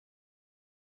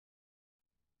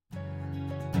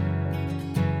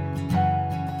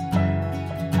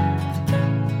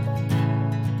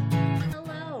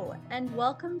and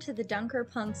welcome to the Dunker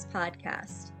Punks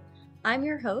podcast. I'm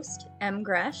your host, M.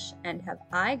 Gresh, and have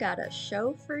I got a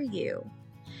show for you.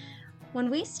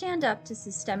 When we stand up to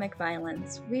systemic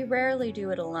violence, we rarely do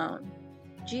it alone.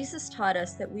 Jesus taught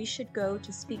us that we should go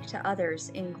to speak to others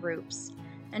in groups,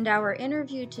 and our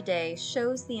interview today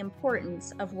shows the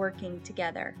importance of working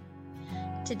together.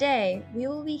 Today, we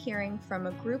will be hearing from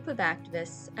a group of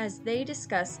activists as they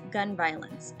discuss gun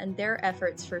violence and their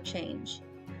efforts for change.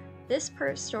 This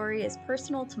story is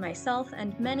personal to myself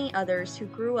and many others who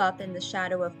grew up in the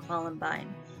shadow of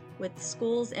Columbine, with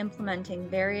schools implementing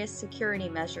various security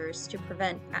measures to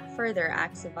prevent further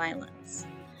acts of violence.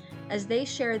 As they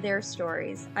share their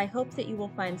stories, I hope that you will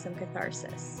find some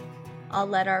catharsis. I'll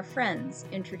let our friends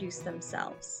introduce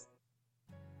themselves.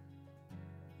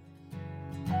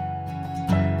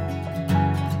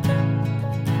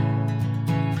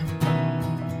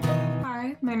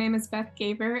 Hi, my name is Beth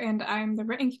Gaver, and I'm the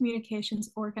Written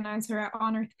Communications Organizer at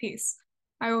On Earth Peace.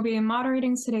 I will be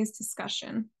moderating today's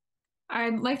discussion.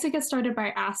 I'd like to get started by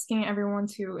asking everyone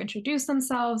to introduce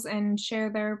themselves and share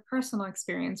their personal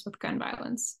experience with gun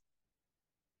violence.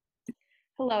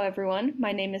 Hello, everyone.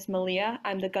 My name is Malia.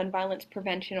 I'm the Gun Violence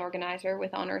Prevention Organizer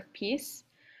with On Earth Peace.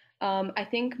 I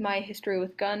think my history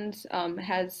with guns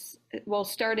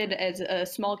started as a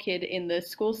small kid in the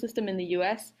school system in the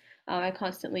US. I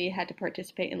constantly had to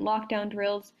participate in lockdown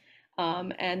drills,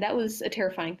 and that was a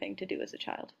terrifying thing to do as a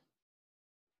child.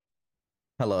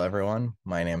 Hello, everyone.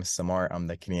 My name is Samar. I'm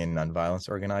the Canadian Nonviolence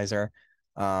Organizer.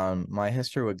 My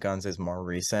history with guns is more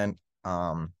recent.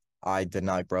 I did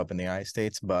not grow up in the United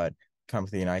States, but come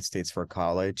to the United States for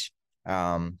college.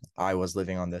 I was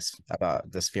living on this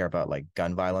fear about like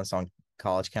gun violence on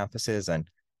college campuses, and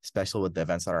especially with the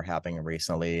events that are happening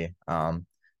recently.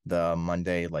 The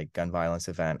Monday gun violence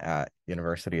event at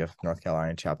University of North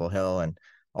Carolina, Chapel Hill, and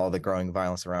all the growing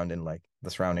violence around in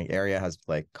the surrounding area has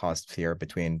caused fear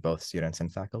between both students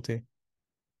and faculty.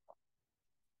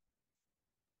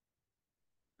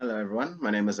 Hello, everyone.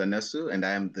 My name is Anesu, and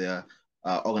I am the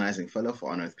organizing fellow for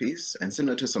On Earth Peace. And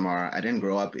similar to Samara, I didn't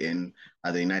grow up in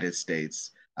the United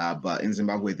States, but in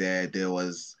Zimbabwe there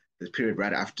was this period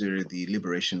right after the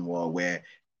Liberation War where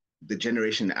the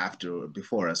generation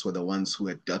before us were the ones who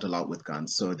had dealt a lot with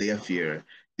guns. So their fear,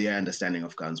 their understanding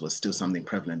of guns was still something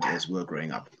prevalent as we were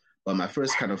growing up. But my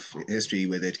first kind of history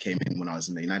with it came in when I was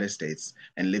in the United States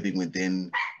and living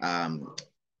within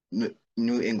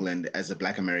New England as a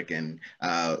Black American,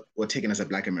 or taken as a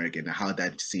Black American, how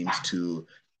that seems to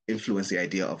influence the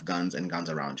idea of guns and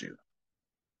guns around you.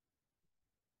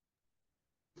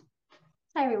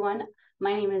 Hi, everyone.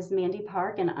 My name is Mandy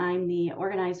Park, and I'm the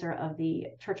organizer of the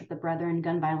Church of the Brethren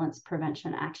Gun Violence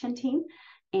Prevention Action Team.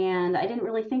 And I didn't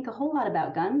really think a whole lot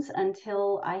about guns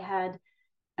until I had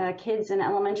kids in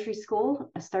elementary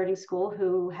school, starting school,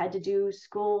 who had to do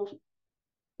school,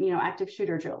 active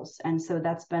shooter drills. And so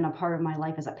that's been a part of my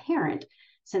life as a parent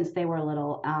since they were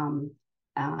little,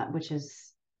 which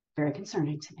is very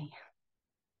concerning to me.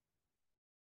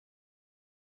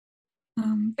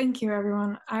 Thank you,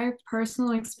 everyone. I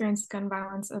personally experienced gun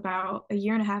violence about a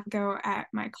year and a half ago at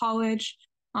my college,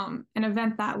 an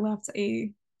event that left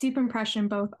a deep impression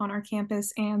both on our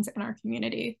campus and in our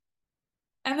community.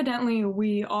 Evidently,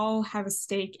 we all have a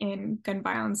stake in gun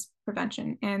violence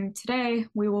prevention, and today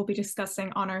we will be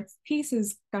discussing On Earth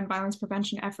Peace's gun violence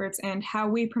prevention efforts and how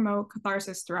we promote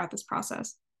catharsis throughout this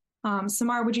process.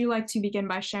 Samar, would you like to begin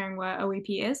by sharing what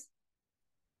OEP is?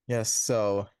 Yes,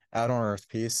 so at On Earth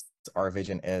Peace, our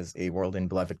vision is a world in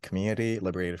beloved community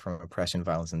liberated from oppression,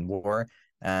 violence, and war,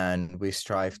 and we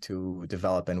strive to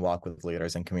develop and walk with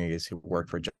leaders and communities who work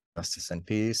for justice and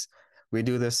peace. We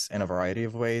do this in a variety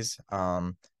of ways.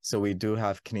 So we do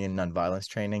have Canadian nonviolence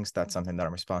trainings. That's something that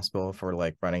I'm responsible for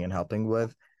running and helping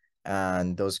with.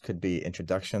 And those could be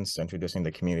introductions, so introducing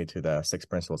the community to the 6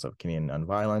 principles of Canadian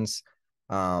nonviolence.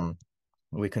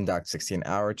 We conduct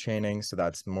 16-hour training, so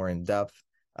that's more in depth.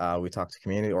 We talk to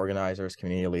community organizers,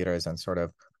 community leaders, and sort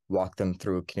of walk them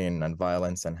through Canadian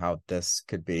nonviolence and how this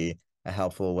could be a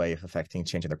helpful way of affecting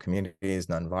change in their communities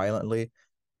nonviolently.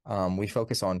 We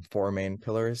focus on 4 main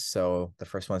pillars. So the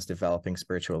first one is developing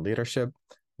spiritual leadership.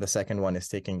 The second one is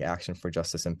taking action for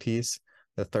justice and peace.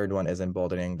 The third one is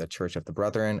emboldening the Church of the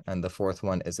Brethren. And the fourth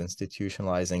one is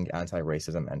institutionalizing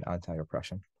anti-racism and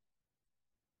anti-oppression.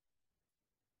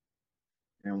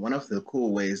 And one of the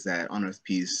cool ways that On Earth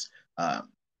Peace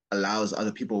allows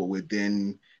other people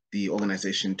within the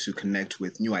organization to connect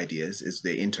with new ideas is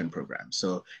the intern program.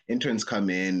 So interns come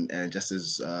in, just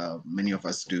as many of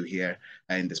us do here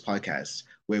in this podcast,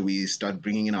 where we start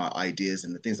bringing in our ideas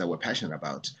and the things that we're passionate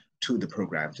about to the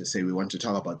program to say, we want to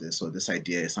talk about this, or this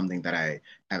idea is something that I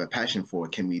have a passion for.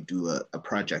 Can we do a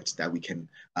project that we can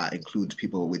include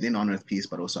people within On Earth Peace,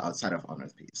 but also outside of On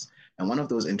Earth Peace? And one of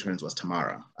those interns was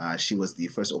Tamara. She was the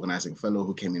first organizing fellow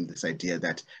who came in with this idea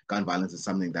that gun violence is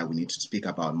something that we need to speak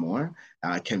about more.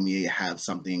 Can we have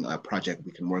something, a project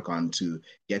we can work on to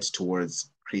get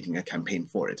towards creating a campaign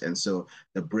for it? And so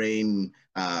the brain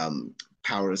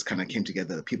powers kind of came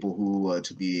together. The people who were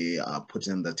to be put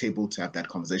on the table to have that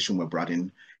conversation were brought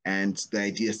in, and the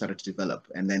idea started to develop.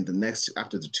 And then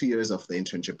after the 2 years of the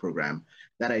internship program,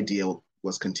 that idea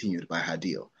was continued by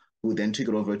Hadil, who then took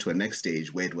it over to a next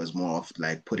stage where it was more of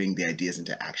like putting the ideas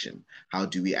into action. How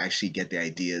do we actually get the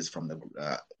ideas from the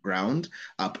ground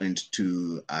up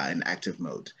into an active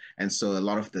mode? And so a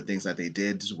lot of the things that they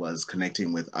did was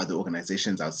connecting with other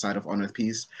organizations outside of On Earth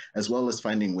Peace, as well as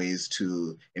finding ways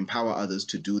to empower others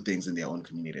to do things in their own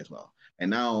community as well.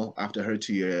 And now, after her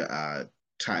 2-year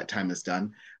time is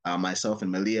done, myself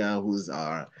and Malia, who's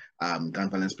our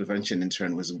gun violence prevention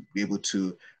intern, was able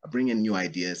to bring in new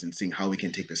ideas and seeing how we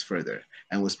can take this further.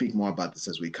 And we'll speak more about this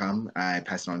as we come. I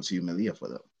pass it on to you, Malia, for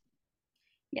that.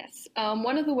 Yes.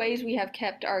 One of the ways we have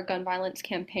kept our gun violence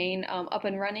campaign up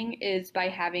and running is by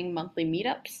having monthly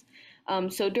meetups.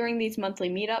 So during these monthly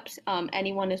meetups,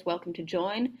 anyone is welcome to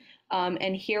join.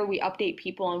 And here we update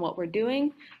people on what we're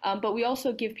doing, but we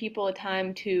also give people a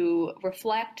time to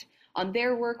reflect on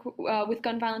their work with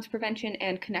gun violence prevention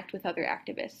and connect with other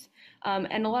activists.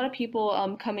 And a lot of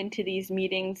people come into these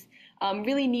meetings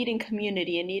really needing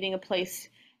community and needing a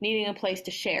place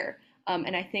to share.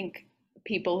 And I think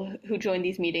people who join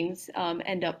these meetings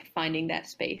end up finding that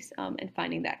space and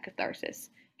finding that catharsis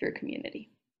through community.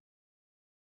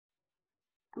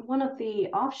 One of the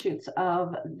offshoots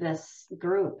of this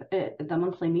group, the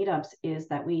monthly meetups, is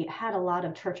that we had a lot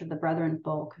of Church of the Brethren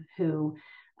folk who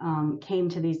came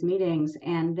to these meetings,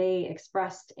 and they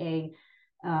expressed a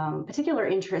particular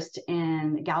interest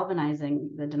in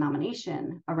galvanizing the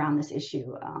denomination around this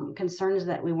issue, concerns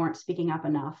that we weren't speaking up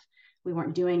enough. We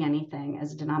weren't doing anything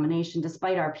as a denomination,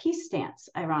 despite our peace stance,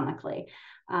 ironically.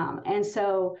 And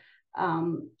so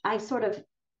I sort of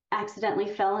accidentally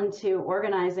fell into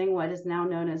organizing what is now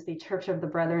known as the Church of the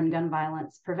Brethren Gun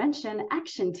Violence Prevention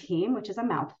Action Team, which is a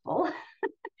mouthful.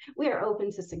 We are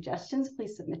open to suggestions.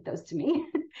 Please submit those to me.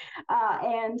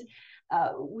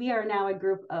 We are now a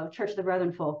group of Church of the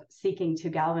Brethren folk seeking to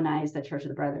galvanize the Church of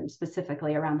the Brethren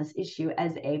specifically around this issue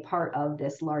as a part of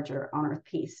this larger On Earth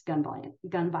Peace gun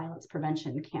violence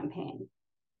prevention campaign.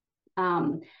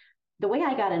 The way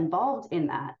I got involved in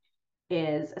that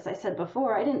is, as I said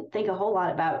before, I didn't think a whole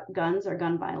lot about guns or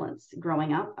gun violence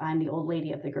growing up. I'm the old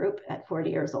lady of the group at 40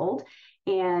 years old.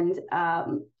 And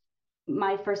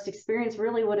my first experience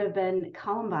really would have been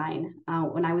Columbine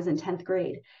when I was in 10th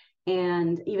grade.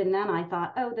 And even then I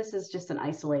thought, oh, this is just an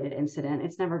isolated incident.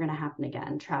 It's never going to happen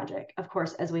again. Tragic. Of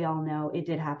course, as we all know, it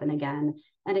did happen again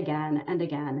and again and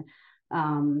again.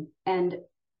 And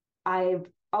I've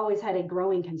always had a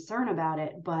growing concern about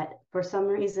it. But for some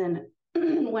reason,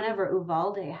 whenever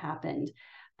Uvalde happened,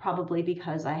 probably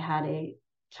because I had a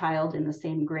child in the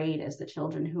same grade as the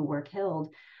children who were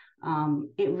killed,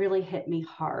 it really hit me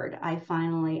hard.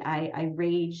 I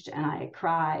raged and I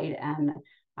cried and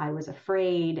I was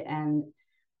afraid, and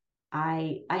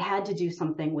I had to do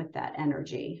something with that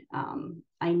energy.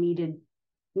 I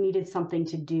needed something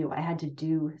to do. I had to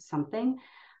do something.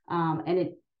 And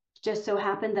it just so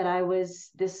happened that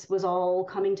this was all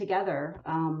coming together.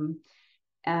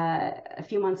 A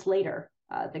few months later,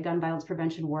 the gun violence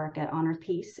prevention work at On Earth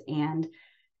Peace, and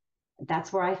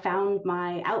that's where I found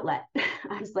my outlet.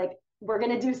 I was like, we're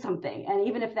going to do something. And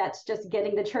even if that's just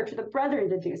getting the Church of the Brethren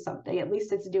to do something, at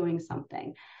least it's doing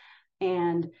something.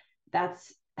 And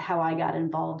that's how I got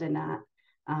involved in that,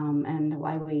 and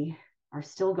why we are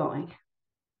still going.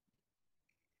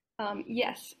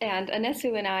 Yes, and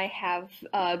Anesu and I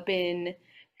have been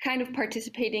kind of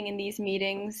participating in these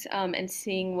meetings and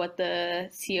seeing what the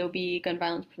COB Gun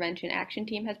Violence Prevention Action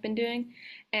Team has been doing.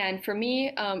 And for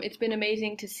me, it's been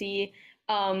amazing to see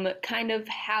kind of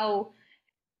how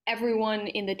everyone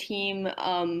in the team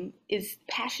is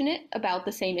passionate about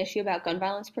the same issue, about gun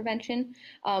violence prevention,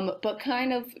 but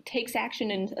kind of takes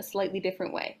action in a slightly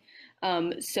different way.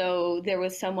 So there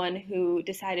was someone who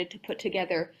decided to put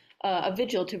together a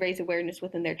vigil to raise awareness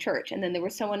within their church. And then there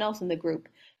was someone else in the group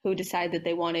who decided that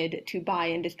they wanted to buy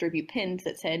and distribute pins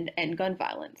that said "End Gun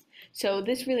Violence." So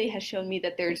this really has shown me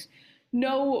that there's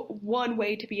no one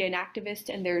way to be an activist,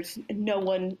 and there's no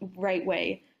one right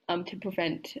way to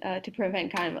prevent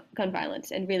gun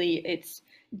violence. And really, it's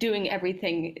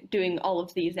doing all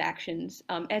of these actions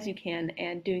as you can,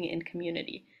 and doing it in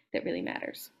community that really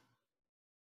matters.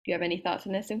 you have any thoughts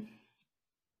on this?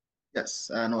 Yes,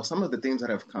 no, some of the things that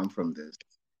have come from this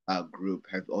group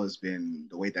have always been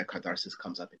the way that catharsis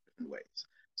comes up in different ways.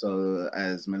 So,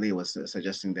 as Malia was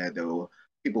suggesting, that there were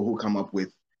people who come up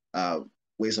with uh,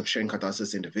 ways of sharing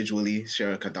catharsis individually,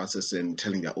 share catharsis in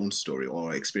telling their own story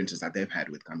or experiences that they've had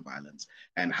with gun violence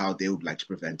and how they would like to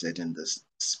prevent it. And this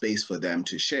space for them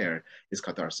to share is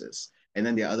catharsis. And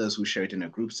then there are others who share it in a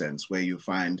group sense, where you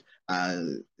find,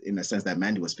 in a sense that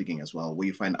Mandy was speaking as well, where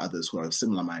you find others who are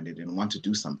similar minded and want to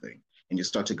do something. And you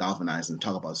start to galvanize and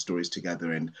talk about stories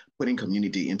together, and putting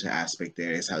community into aspect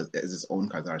there is its own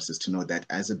catharsis to know that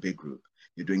as a big group,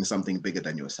 you're doing something bigger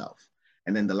than yourself.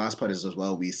 And then the last part is as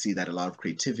well, we see that a lot of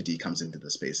creativity comes into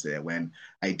the space there when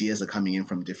ideas are coming in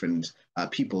from different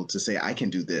people to say, I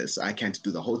can do this. I can't do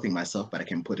the whole thing myself, but I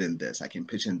can put in this. I can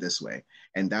pitch in this way.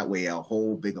 And that way, a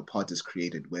whole bigger pot is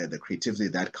created where the creativity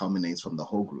that culminates from the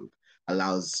whole group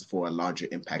allows for a larger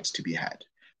impact to be had.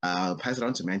 I'll pass it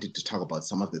on to Mandy to talk about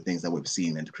some of the things that we've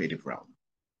seen in the creative realm.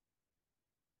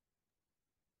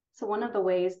 So one of the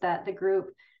ways that the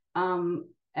group,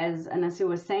 as Anesu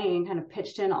was saying, kind of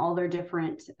pitched in all their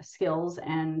different skills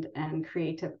and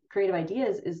creative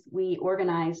ideas is we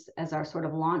organized as our sort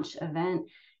of launch event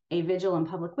a vigil and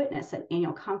public witness at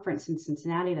annual conference in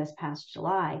Cincinnati this past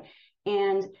July.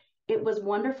 And it was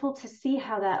wonderful to see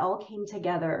how that all came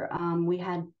together. We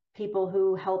had people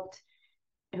who helped,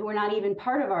 who were not even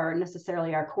part of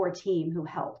necessarily our core team, who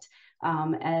helped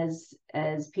as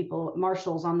people,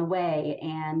 marshals on the way,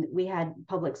 and we had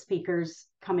public speakers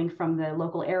coming from the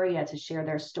local area to share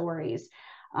their stories.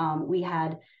 We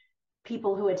had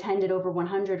people who attended over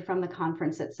 100 from the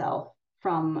conference itself,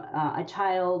 from a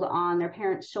child on their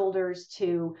parents' shoulders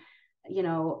to,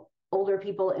 older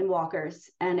people in walkers,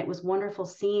 and it was wonderful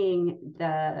seeing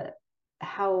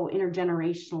how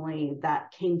intergenerationally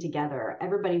that came together.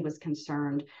 Everybody was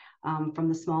concerned, from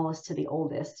the smallest to the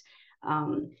oldest.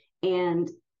 And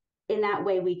in that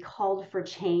way, we called for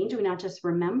change. We not just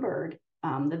remembered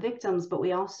the victims, but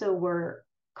we also were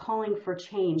calling for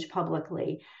change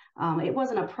publicly. It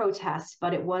wasn't a protest,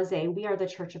 but it was we are the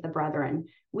Church of the Brethren.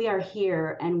 We are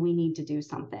here and we need to do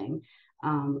something.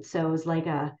 So it was like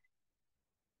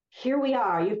here we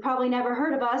are. You've probably never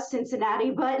heard of us, Cincinnati,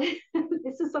 but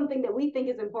this is something that we think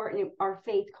is important. Our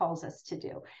faith calls us to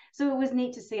do. So it was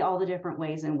neat to see all the different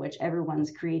ways in which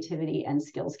everyone's creativity and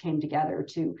skills came together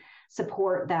to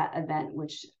support that event,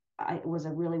 which was a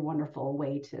really wonderful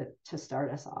way to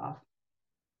start us off.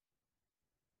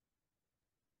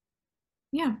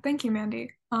 Yeah, thank you,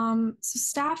 Mandy. So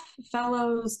staff,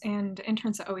 fellows, and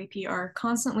interns at OEP are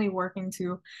constantly working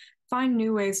to find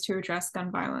new ways to address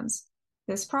gun violence.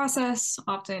 This process,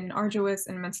 often arduous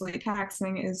and mentally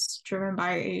taxing, is driven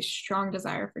by a strong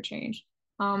desire for change.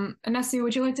 Anesu,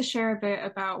 would you like to share a bit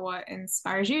about what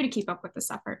inspires you to keep up with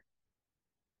this effort?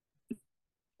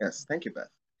 Yes, thank you, Beth.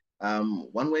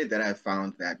 One way that I've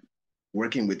found that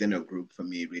working within a group for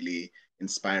me really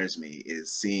inspires me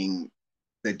is seeing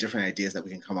the different ideas that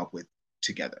we can come up with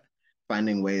together.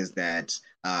 Finding ways that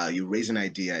you raise an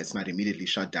idea, it's not immediately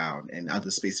shut down. In other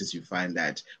spaces, you find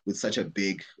that with such a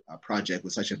big project,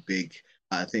 with such a big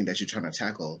thing that you're trying to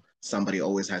tackle, somebody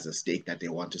always has a stake that they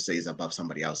want to say is above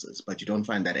somebody else's, but you don't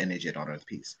find that energy at On Earth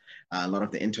Peace. A lot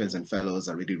of the interns and fellows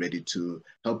are really ready to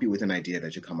help you with an idea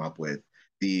that you come up with.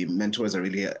 The mentors are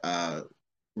really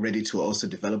ready to also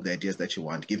develop the ideas that you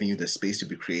want, giving you the space to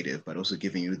be creative, but also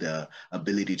giving you the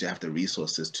ability to have the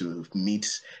resources to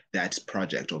meet that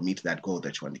project or meet that goal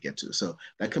that you want to get to. So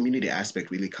that community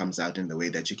aspect really comes out in the way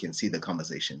that you can see the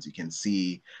conversations, you can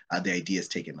see the ideas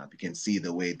taken up, you can see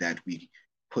the way that we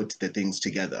put the things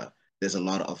together. There's a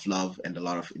lot of love and a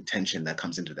lot of intention that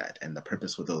comes into that. And the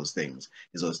purpose for those things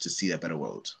is always to see a better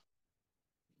world.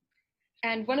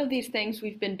 And one of these things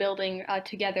we've been building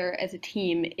together as a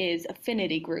team is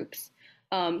affinity groups.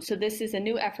 So this is a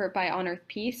new effort by On Earth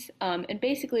Peace. And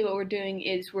basically what we're doing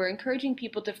is we're encouraging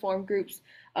people to form groups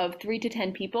of 3 to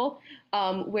 10 people,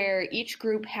 where each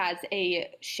group has a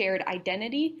shared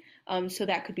identity. So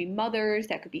that could be mothers,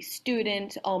 that could be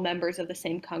students, all members of the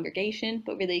same congregation,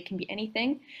 but really it can be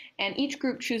anything. And each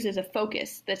group chooses a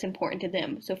focus that's important to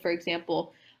them. So for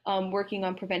example, working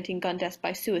on preventing gun deaths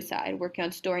by suicide, working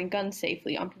on storing guns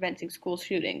safely, on preventing school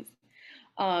shootings.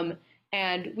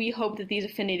 And we hope that these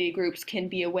affinity groups can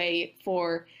be a way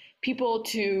for people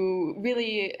to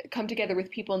really come together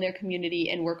with people in their community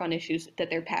and work on issues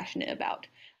that they're passionate about.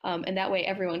 And that way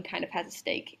everyone kind of has a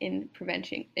stake in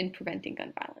preventing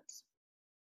gun violence.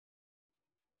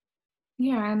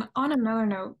 Yeah, and on another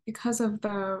note, because of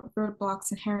the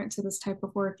roadblocks inherent to this type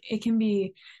of work, it can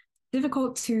be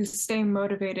difficult to stay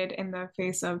motivated in the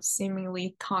face of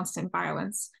seemingly constant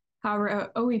violence. However,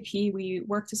 at OEP, we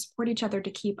work to support each other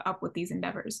to keep up with these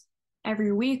endeavors.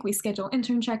 Every week, we schedule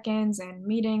intern check-ins and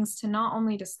meetings to not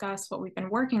only discuss what we've been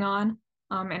working on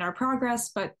and our progress,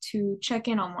 but to check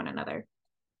in on one another.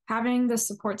 Having this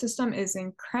support system is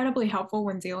incredibly helpful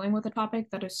when dealing with a topic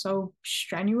that is so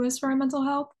strenuous for our mental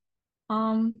health.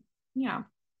 Yeah.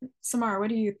 Samara, what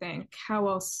do you think? How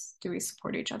else do we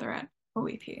support each other at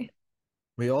OEP?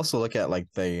 We also look at like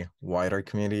the wider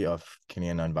community of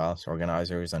Canadian nonviolence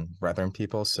organizers and brethren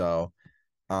people. So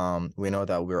we know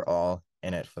that we're all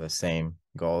in it for the same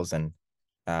goals and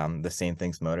the same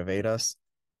things motivate us.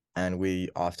 And we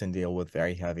often deal with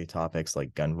very heavy topics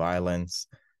like gun violence,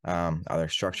 other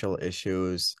structural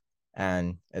issues,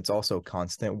 and it's also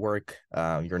constant work.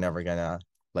 You're never gonna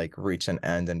like reach an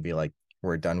end and be like,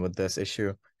 we're done with this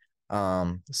issue.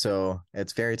 So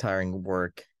it's very tiring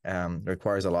work,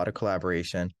 requires a lot of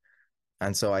collaboration.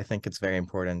 And so I think it's very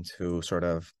important to sort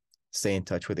of stay in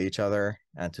touch with each other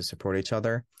and to support each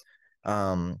other.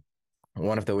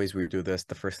 One of the ways we do this,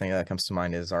 the first thing that comes to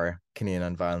mind is our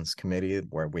Canadian Nonviolence Committee,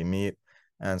 where we meet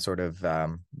and sort of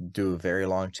do very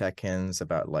long check-ins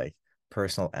about like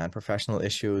personal and professional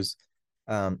issues.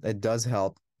 It does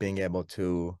help being able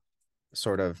to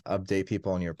sort of update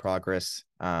people on your progress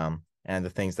and the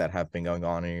things that have been going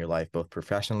on in your life, both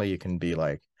professionally. You can be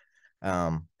like,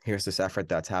 here's this effort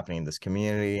that's happening in this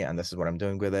community, and this is what I'm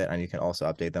doing with it. And you can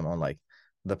also update them on like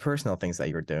the personal things that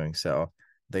you're doing. So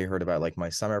they heard about like my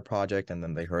summer project, and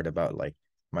then they heard about like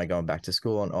my going back to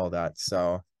school and all that.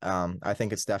 So I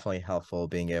think it's definitely helpful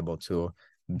being able to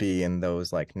be in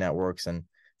those like networks and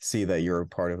see that you're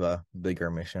part of a bigger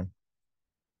mission.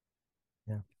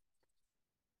 Yeah.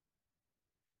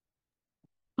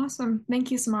 Awesome. Thank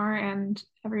you, Samara, and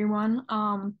everyone.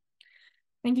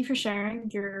 Thank you for sharing.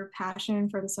 Your passion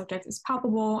for the subject is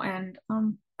palpable, and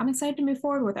I'm excited to move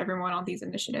forward with everyone on these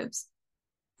initiatives.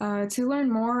 To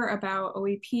learn more about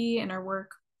OEP and our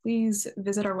work, please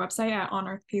visit our website at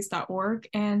onearthpeace.org.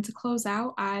 And to close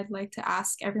out, I'd like to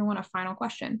ask everyone a final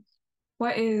question.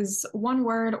 What is one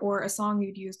word or a song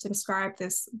you'd use to describe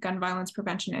this gun violence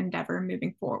prevention endeavor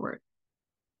moving forward?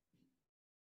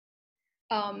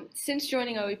 Since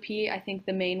joining OEP, I think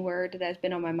the main word that's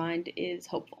been on my mind is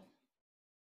hopeful.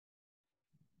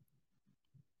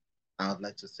 I would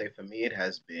like to say for me, it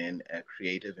has been a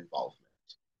creative involvement.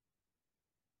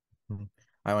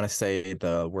 I want to say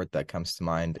the word that comes to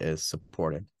mind is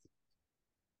supported.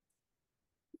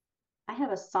 I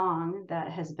have a song that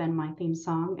has been my theme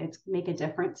song. It's Make a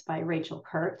Difference by Rachel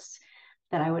Kurtz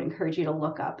that I would encourage you to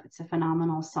look up. It's a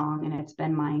phenomenal song, and it's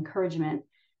been my encouragement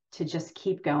to just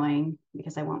keep going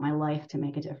because I want my life to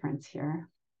make a difference here.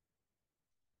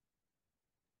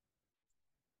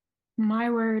 My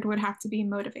word would have to be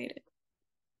motivated.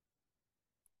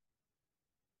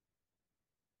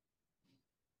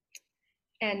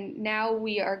 And now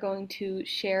we are going to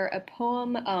share a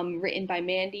poem written by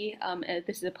Mandy.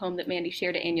 This is a poem that Mandy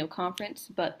shared at annual conference,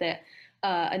 but that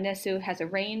Anesu has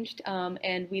arranged,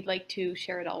 and we'd like to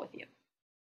share it all with you.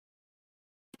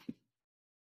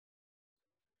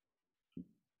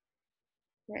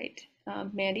 Right.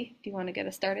 Mandy, do you want to get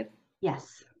us started?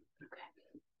 Yes. Okay.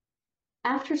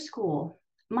 After school,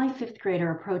 my fifth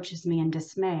grader approaches me in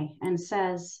dismay and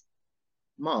says,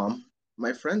 Mom,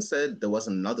 my friend said there was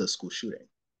another school shooting.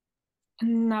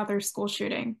 Another school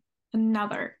shooting.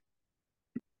 Another.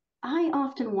 I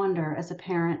often wonder as a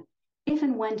parent if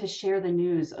and when to share the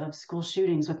news of school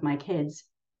shootings with my kids.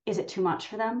 Is it too much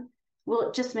for them? Will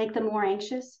it just make them more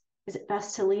anxious? Is it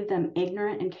best to leave them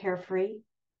ignorant and carefree?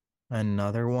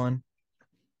 Another one?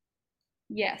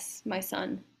 Yes, my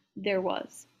son, there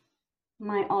was.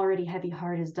 My already heavy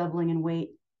heart is doubling in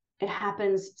weight. It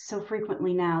happens so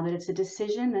frequently now that it's a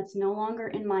decision that's no longer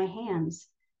in my hands.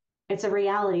 It's a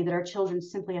reality that our children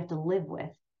simply have to live with,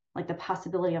 like the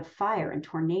possibility of fire and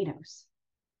tornadoes.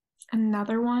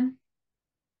 Another one?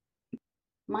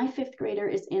 My fifth grader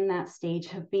is in that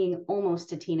stage of being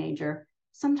almost a teenager.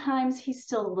 Sometimes he's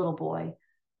still a little boy.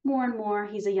 More and more,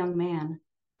 he's a young man.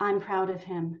 I'm proud of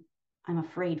him. I'm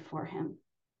afraid for him.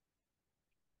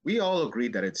 We all agree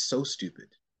that it's so stupid,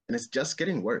 and it's just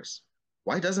getting worse.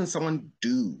 Why doesn't someone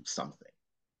do something?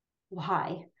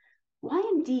 Why? Why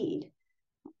indeed?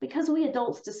 Because we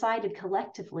adults decided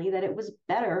collectively that it was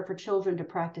better for children to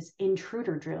practice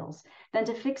intruder drills than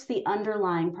to fix the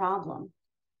underlying problem.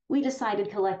 We decided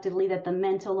collectively that the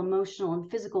mental, emotional, and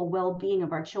physical well-being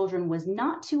of our children was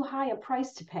not too high a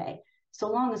price to pay,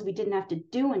 so long as we didn't have to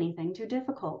do anything too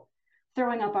difficult.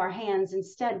 Throwing up our hands,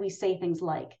 instead, we say things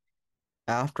like,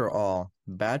 After all,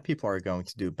 bad people are going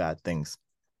to do bad things.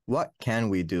 What can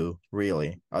we do,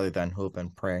 really, other than hope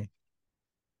and pray?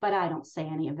 but I don't say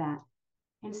any of that.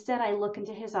 Instead, I look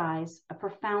into his eyes, a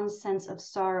profound sense of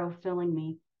sorrow filling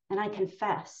me, and I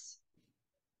confess.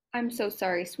 I'm so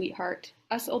sorry, sweetheart.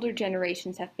 Us older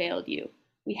generations have failed you.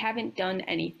 We haven't done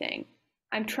anything.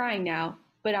 I'm trying now,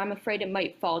 but I'm afraid it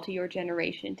might fall to your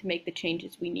generation to make the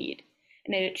changes we need,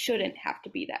 and it shouldn't have to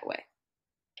be that way.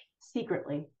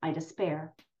 Secretly, I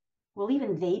despair. Will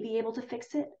even they be able to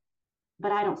fix it?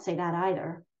 But I don't say that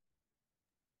either.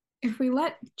 If we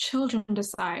let children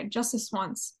decide just this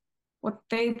once what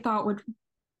they thought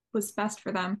was best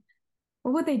for them,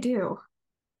 what would they do?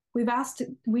 We've asked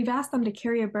them to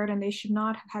carry a burden they should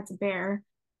not have had to bear.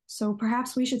 So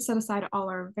perhaps we should set aside all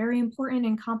our very important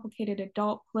and complicated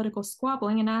adult political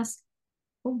squabbling and ask,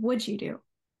 what would you do?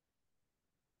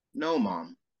 No,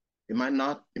 Mom. It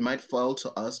might fall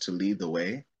to us to lead the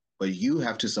way, but you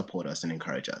have to support us and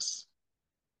encourage us.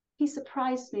 He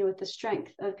surprised me with the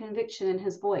strength of conviction in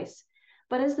his voice,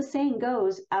 but as the saying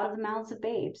goes, out of the mouths of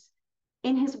babes.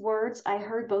 In his words, I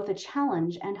heard both a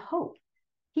challenge and hope.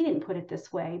 He didn't put it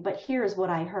this way, but here's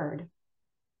what I heard.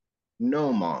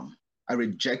 No, Mom. I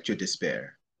reject your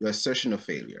despair, your assertion of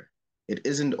failure. It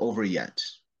isn't over yet.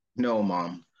 No,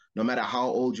 Mom. No matter how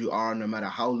old you are, no matter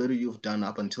how little you've done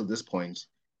up until this point,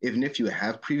 even if you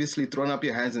have previously thrown up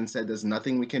your hands and said there's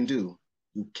nothing we can do,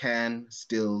 you can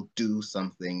still do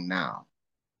something now.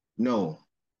 No,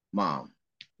 Mom,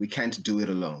 we can't do it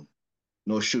alone,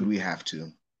 nor should we have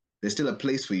to. There's still a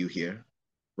place for you here,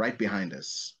 right behind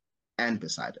us and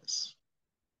beside us.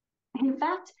 In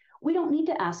fact, we don't need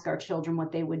to ask our children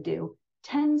what they would do.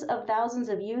 Tens of thousands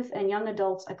of youth and young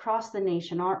adults across the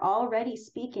nation are already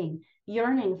speaking,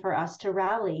 yearning for us to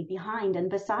rally behind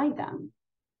and beside them.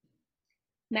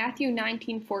 Matthew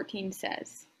 19:14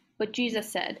 says, "But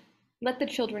Jesus said, 'Let the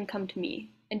children come to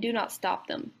me, and do not stop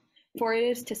them, for it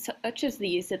is to such as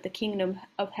these that the kingdom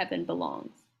of heaven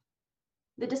belongs.'"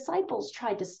 The disciples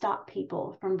tried to stop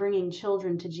people from bringing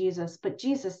children to Jesus, but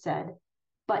Jesus said,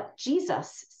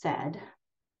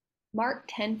 Mark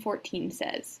 10:14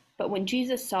 says, "But when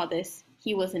Jesus saw this,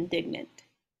 he was indignant."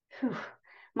 Whew,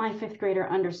 my fifth grader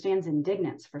understands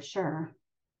indignance for sure.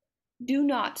 "Do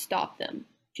not stop them,"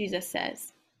 Jesus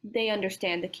says. "They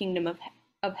understand the kingdom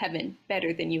of heaven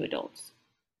better than you adults."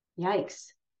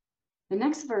 Yikes. The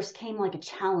next verse came like a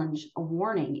challenge, a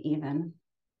warning even.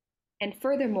 "And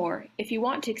furthermore, if you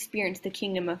want to experience the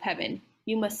kingdom of heaven,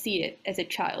 you must see it as a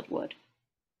child would."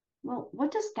 Well,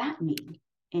 what does that mean?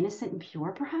 Innocent and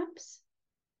pure, perhaps?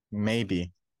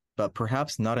 Maybe, but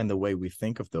perhaps not in the way we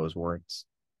think of those words.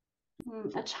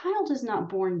 A child is not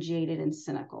born jaded and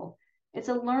cynical. It's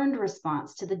a learned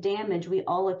response to the damage we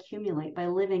all accumulate by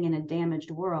living in a damaged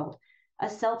world, a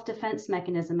self-defense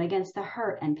mechanism against the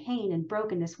hurt and pain and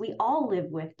brokenness we all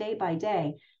live with day by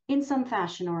day, in some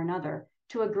fashion or another,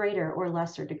 to a greater or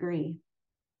lesser degree.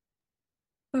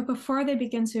 But before they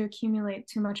begin to accumulate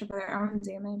too much of their own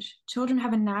damage, children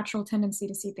have a natural tendency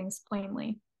to see things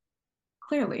plainly,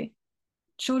 clearly.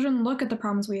 Children look at the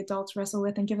problems we adults wrestle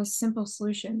with and give us simple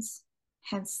solutions,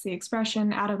 hence the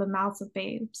expression, out of the mouths of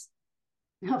babes.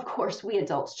 Of course, we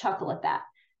adults chuckle at that.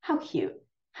 How cute,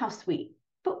 how sweet.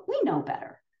 But we know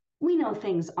better. We know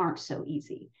things aren't so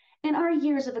easy. In our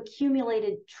years of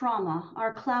accumulated trauma,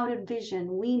 our clouded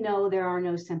vision, we know there are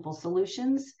no simple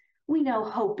solutions. We know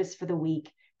hope is for the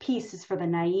weak, peace is for the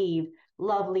naive,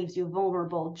 love leaves you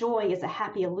vulnerable, joy is a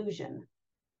happy illusion.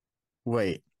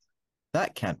 Wait,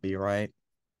 that can't be right.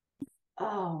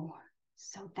 Oh,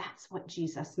 so that's what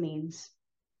Jesus means.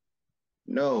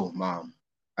 No, Mom.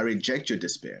 I reject your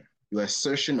despair, your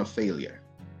assertion of failure.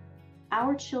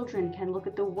 Our children can look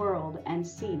at the world and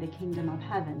see the kingdom of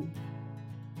heaven.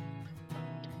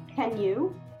 Can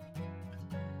you?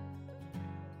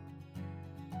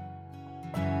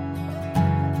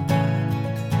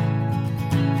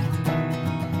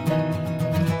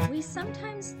 We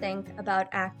sometimes think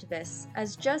about activists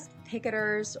as just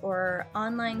picketers or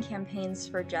online campaigns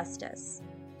for justice.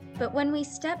 But when we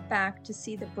step back to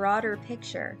see the broader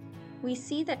picture, we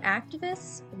see that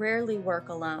activists rarely work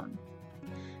alone.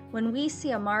 When we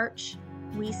see a march,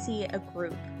 we see a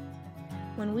group.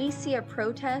 When we see a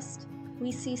protest,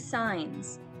 we see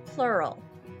signs, plural,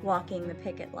 walking the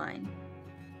picket line.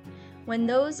 When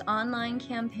those online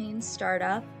campaigns start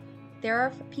up, there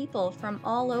are people from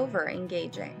all over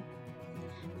engaging.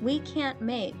 We can't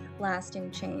make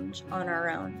lasting change on our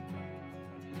own.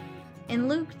 In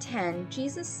Luke 10,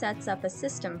 Jesus sets up a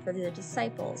system for the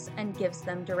disciples and gives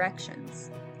them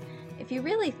directions. If you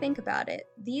really think about it,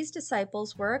 these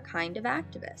disciples were a kind of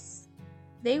activists.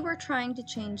 They were trying to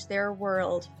change their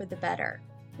world for the better,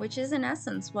 which is in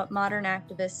essence what modern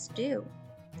activists do.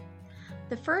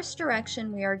 The first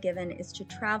direction we are given is to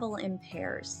travel in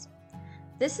pairs.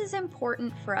 This is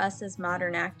important for us as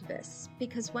modern activists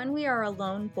because when we are a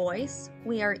lone voice,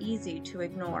 we are easy to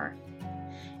ignore.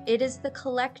 It is the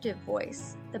collective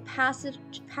voice, the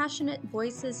passionate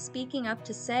voices speaking up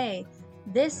to say,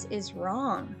 this is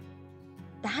wrong.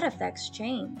 That affects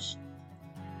change.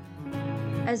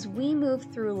 As we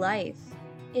move through life,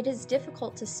 it is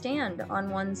difficult to stand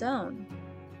on one's own.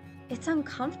 It's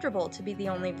uncomfortable to be the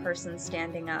only person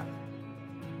standing up.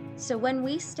 So when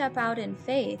we step out in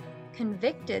faith,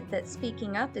 convicted that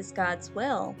speaking up is God's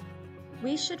will,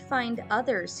 we should find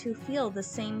others who feel the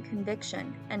same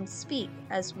conviction and speak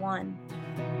as one.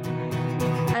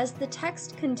 As the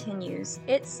text continues,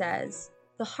 it says,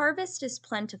 "The harvest is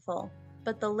plentiful,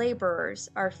 but the laborers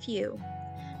are few.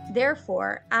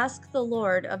 Therefore, ask the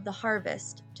Lord of the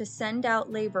harvest to send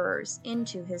out laborers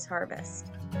into his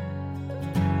harvest."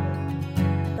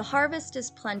 The harvest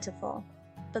is plentiful,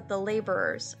 but the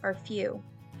laborers are few.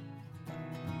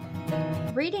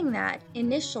 Reading that,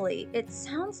 initially, it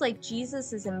sounds like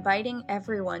Jesus is inviting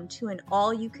everyone to an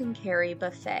all-you-can-carry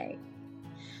buffet.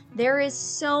 There is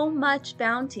so much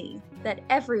bounty that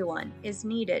everyone is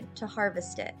needed to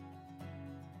harvest it.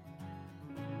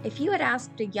 If you had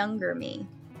asked a younger me,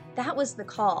 that was the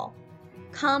call.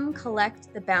 Come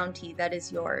collect the bounty that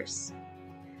is yours.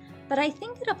 But I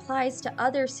think it applies to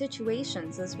other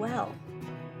situations as well.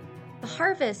 The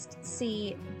harvest,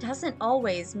 see, doesn't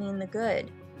always mean the good.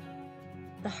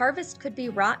 The harvest could be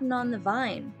rotten on the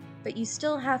vine, but you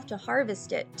still have to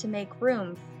harvest it to make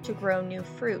room to grow new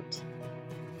fruit.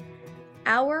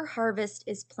 Our harvest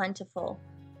is plentiful,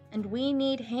 and we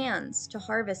need hands to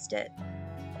harvest it.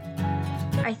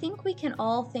 I think we can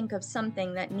all think of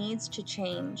something that needs to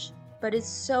change, but is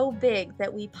so big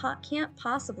that we can't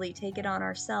possibly take it on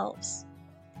ourselves.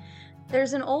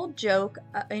 There's an old joke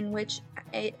in which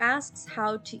it asks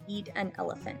how to eat an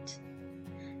elephant.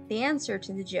 The answer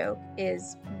to the joke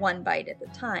is one bite at a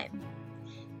time.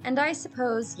 And I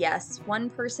suppose, yes, one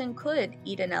person could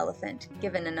eat an elephant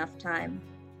given enough time.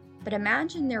 But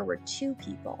imagine there were two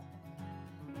people.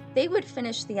 They would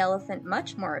finish the elephant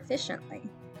much more efficiently.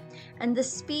 And the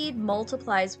speed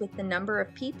multiplies with the number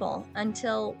of people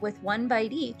until, with one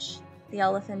bite each, the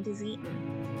elephant is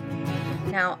eaten.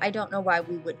 Now, I don't know why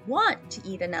we would want to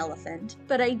eat an elephant,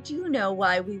 but I do know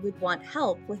why we would want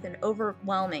help with an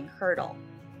overwhelming hurdle.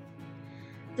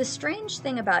 The strange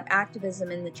thing about activism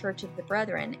in the Church of the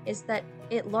Brethren is that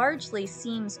it largely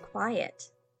seems quiet.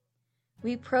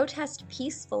 We protest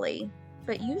peacefully,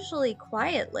 but usually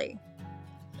quietly.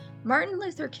 Martin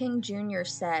Luther King Jr.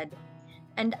 said,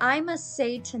 "And I must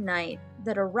say tonight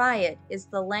that a riot is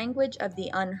the language of the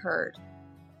unheard.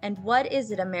 And what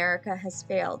is it America has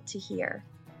failed to hear?"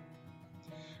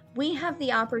 We have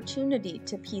the opportunity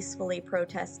to peacefully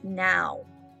protest now,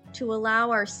 to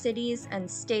allow our cities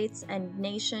and states and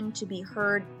nation to be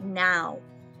heard now,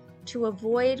 to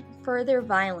avoid further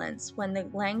violence when the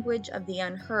language of the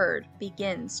unheard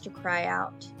begins to cry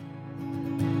out.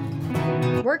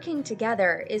 Working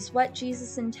together is what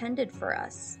Jesus intended for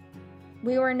us.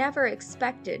 We were never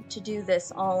expected to do this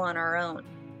all on our own,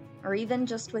 or even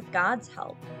just with God's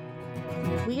help.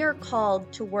 We are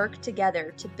called to work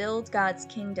together to build God's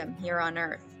kingdom here on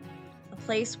earth, a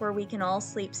place where we can all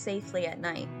sleep safely at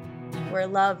night, where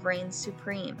love reigns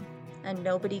supreme and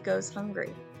nobody goes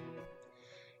hungry.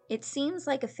 It seems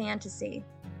like a fantasy,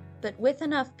 but with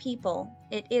enough people,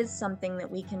 it is something that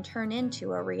we can turn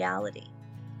into a reality.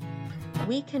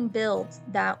 We can build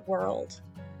that world,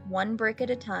 one brick at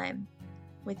a time,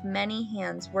 with many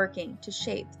hands working to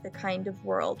shape the kind of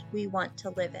world we want to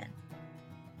live in.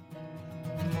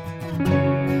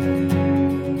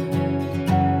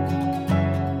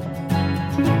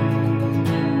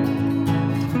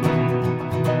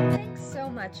 Thanks so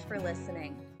much for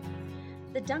listening.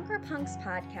 The Dunker Punks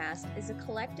podcast is a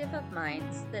collective of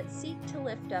minds that seek to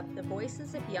lift up the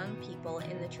voices of young people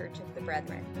in the Church of the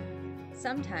Brethren.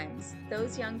 Sometimes,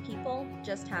 those young people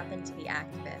just happen to be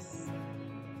activists.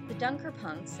 The Dunker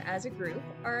Punks, as a group,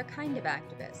 are a kind of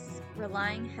activists,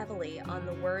 relying heavily on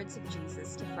the words of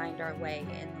Jesus to find our way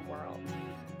in the world.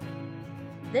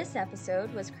 This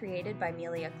episode was created by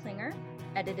Melia Klinger,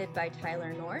 edited by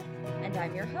Tyler North, and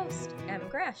I'm your host, M.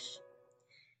 Gresh.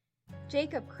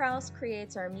 Jacob Kraus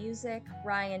creates our music,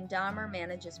 Ryan Dahmer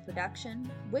manages production,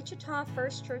 Wichita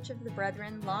First Church of the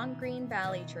Brethren, Long Green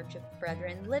Valley Church of the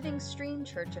Brethren, Living Stream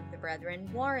Church of the Brethren,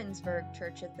 Warrensburg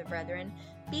Church of the Brethren,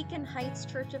 Beacon Heights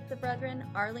Church of the Brethren,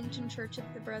 Arlington Church of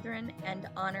the Brethren, and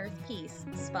On Earth Peace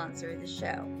sponsor the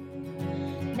show.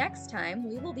 Next time,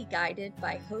 we will be guided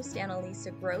by host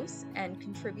Annalisa Gross and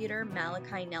contributor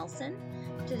Malachi Nelson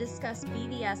to discuss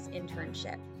BVS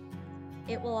internship.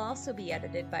 It will also be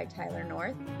edited by Tyler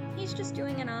North. He's just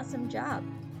doing an awesome job.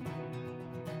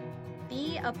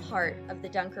 Be a part of the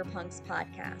Dunker Punks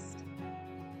podcast.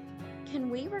 Can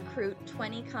we recruit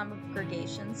 20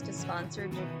 congregations to sponsor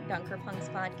Dunker Punks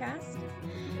podcast?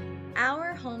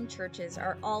 Our home churches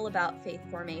are all about faith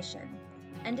formation,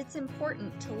 and it's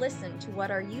important to listen to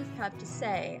what our youth have to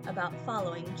say about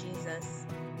following Jesus.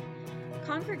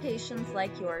 Congregations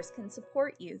like yours can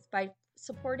support youth by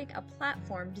supporting a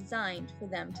platform designed for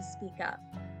them to speak up.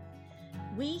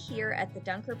 We here at the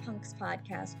Dunker Punks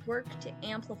podcast work to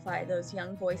amplify those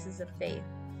young voices of faith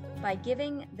by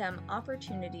giving them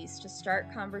opportunities to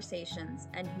start conversations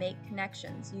and make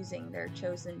connections using their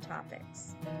chosen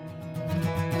topics.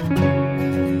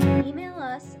 Email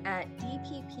us at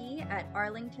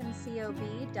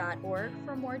dpp@arlingtoncob.org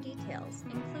for more details,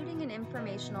 including an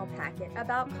informational packet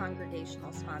about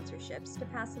congregational sponsorships to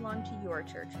pass along to your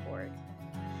church board.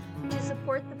 To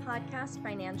support the podcast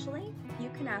financially, you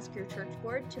can ask your church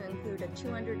board to include a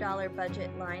 $200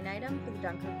 budget line item for the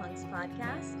Dunker Punks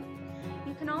podcast.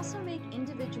 You can also make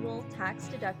individual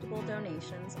tax-deductible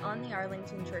donations on the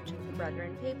Arlington Church of the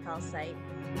Brethren PayPal site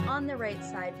on the right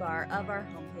sidebar of our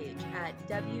homepage at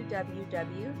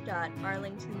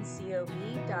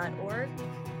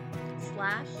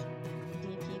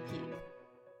www.arlingtoncob.org/DPP.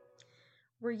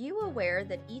 Were you aware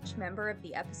that each member of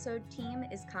the episode team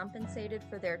is compensated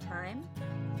for their time?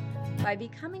 By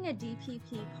becoming a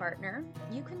DPP partner,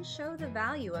 you can show the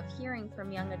value of hearing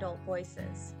from young adult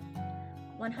voices.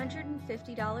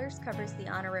 $150 covers the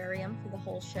honorarium for the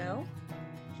whole show.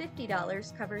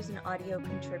 $50 covers an audio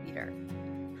contributor.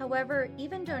 However,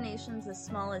 even donations as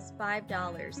small as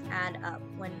 $5 add up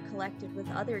when collected with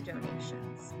other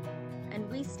donations. And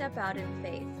we step out in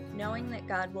faith, knowing that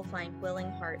God will find willing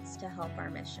hearts to help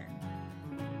our mission.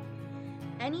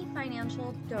 Any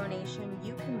financial donation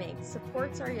you can make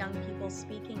supports our young people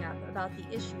speaking up about the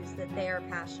issues that they are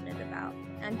passionate about.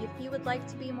 And if you would like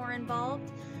to be more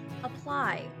involved,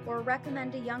 apply or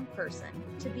recommend a young person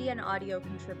to be an audio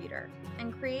contributor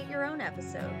and create your own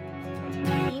episode.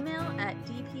 Email at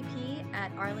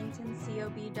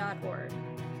dpp@arlingtoncob.org.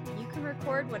 You can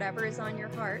record whatever is on your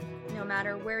heart, no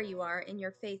matter where you are in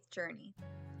your faith journey.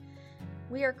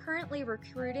 We are currently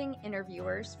recruiting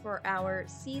interviewers for our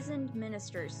Seasoned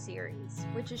Ministers series,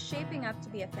 which is shaping up to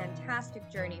be a fantastic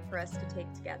journey for us to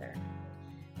take together.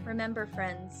 Remember,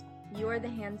 friends, you are the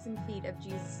hands and feet of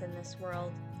Jesus in this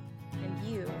world, and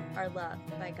you are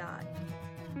loved by God.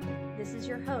 This is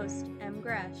your host, M.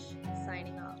 Gresh,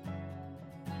 signing off.